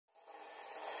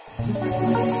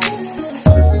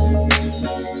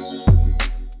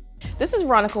This is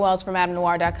Veronica Wells from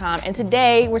MadameNoire.com, and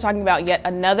today we're talking about yet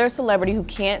another celebrity who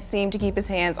can't seem to keep his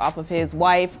hands off of his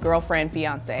wife, girlfriend,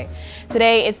 fiance.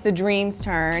 Today it's the Dream's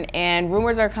turn, and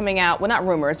rumors are coming out, well not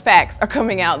rumors, facts are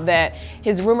coming out that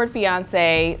his rumored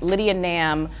fiance, Lydia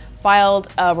Nam, filed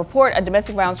a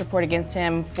domestic violence report against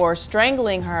him for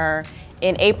strangling her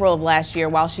in April of last year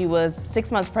while she was 6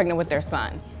 months pregnant with their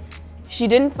son. She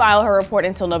didn't file her report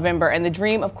until November, and the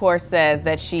Dream, of course, says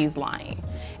that she's lying.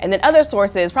 And then other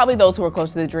sources, probably those who are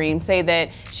close to the Dream, say that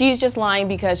she's just lying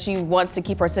because she wants to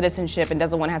keep her citizenship and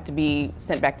doesn't want to have to be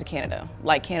sent back to Canada,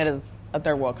 like Canada's a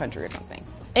third world country or something.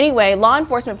 Anyway, law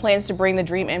enforcement plans to bring the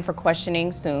Dream in for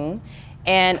questioning soon.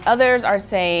 And others are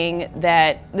saying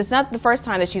that this is not the first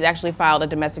time that she's actually filed a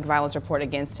domestic violence report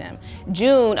against him.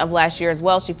 June of last year as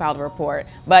well, she filed a report,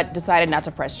 but decided not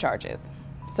to press charges.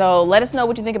 So let us know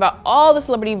what you think about all the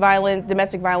celebrity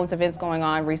domestic violence events going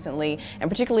on recently, and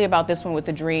particularly about this one with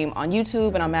the Dream on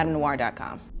YouTube and on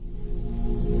MadameNoire.com.